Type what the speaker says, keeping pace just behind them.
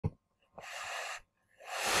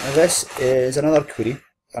Now this is another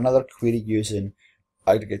query using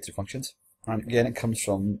aggregated functions, and again it comes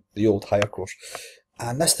from the old higher course.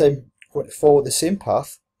 And this time we're going to follow the same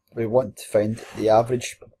path. We want to find the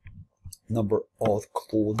average number of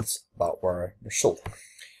clothes that were sold.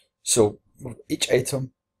 So each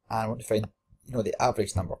item, and I want to find the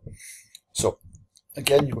average number. So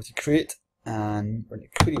again, you go to create, and we're in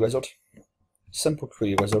the query wizard, simple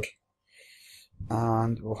query wizard,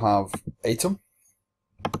 and we'll have item,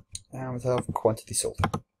 and we'll have quantity sold.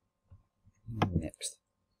 Next.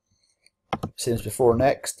 Same as before,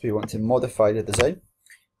 next we want to modify the design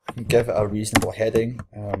and give it a reasonable heading,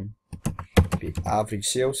 be average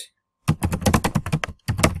sales.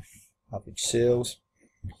 Average sales.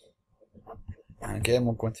 And again,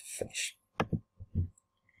 we're going to finish.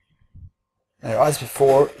 Now, as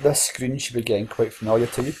before, this screen should be getting quite familiar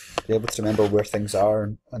to you. Be able to remember where things are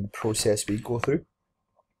and the process we go through.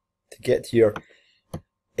 To get to your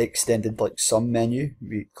extended sum menu,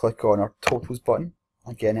 we click on our totals button.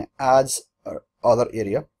 Again, it adds our other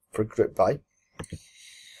area for group by.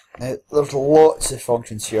 Now, there's lots of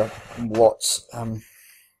functions here, lots.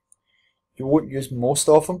 You won't use most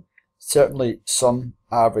of them. Certainly some,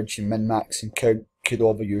 average, and min, max, and count could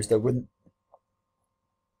all be used. I wouldn't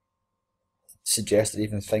suggest or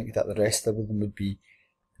even think that the rest of them would be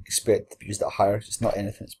expected to be used at higher. It's not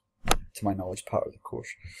anything that's, to my knowledge, part of the course.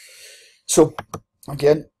 So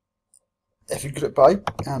again, if we group by,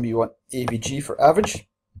 and we want AVG for average,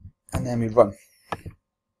 and then we run.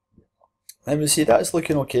 And we see that's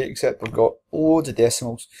looking okay, except we've got loads of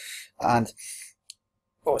decimals, and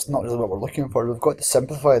well, it's not really what we're looking for. We've got to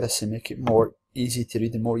simplify this and make it more easy to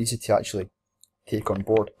read and more easy to actually take on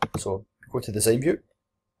board. So go to design view,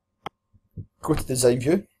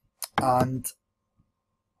 and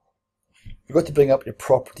you've got to bring up your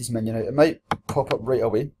properties menu. Now it might pop up right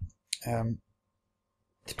away,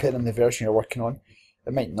 depending on the version you're working on.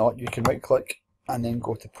 It might not. You can right click and then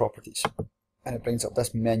go to properties, and it brings up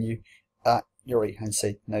this menu at your right hand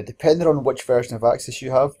side. Now depending on which version of Access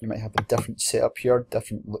you have, you might have a different setup here,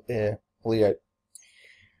 different layout.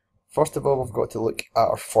 First of all, we've got to look at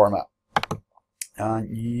our format,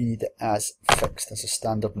 and you need it as fixed, as a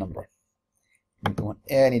standard number. You don't want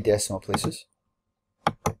any decimal places.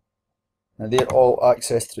 Now they're all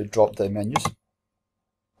accessed through drop down menus.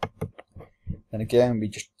 And again, we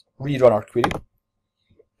just rerun our query,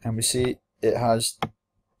 and we see it has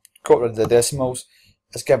got rid of the decimals.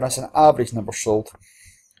 It's given us an average number sold,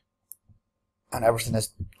 and everything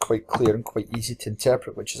is quite clear and quite easy to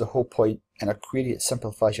interpret, which is the whole point in a query. It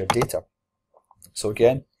simplifies your data. So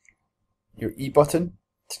again, your E button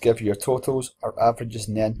to give you your totals, our averages,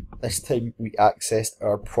 and then this time we accessed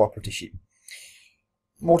our property sheet.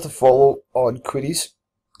 More to follow on queries.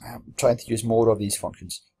 I'm trying to use more of these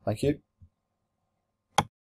functions. Thank you.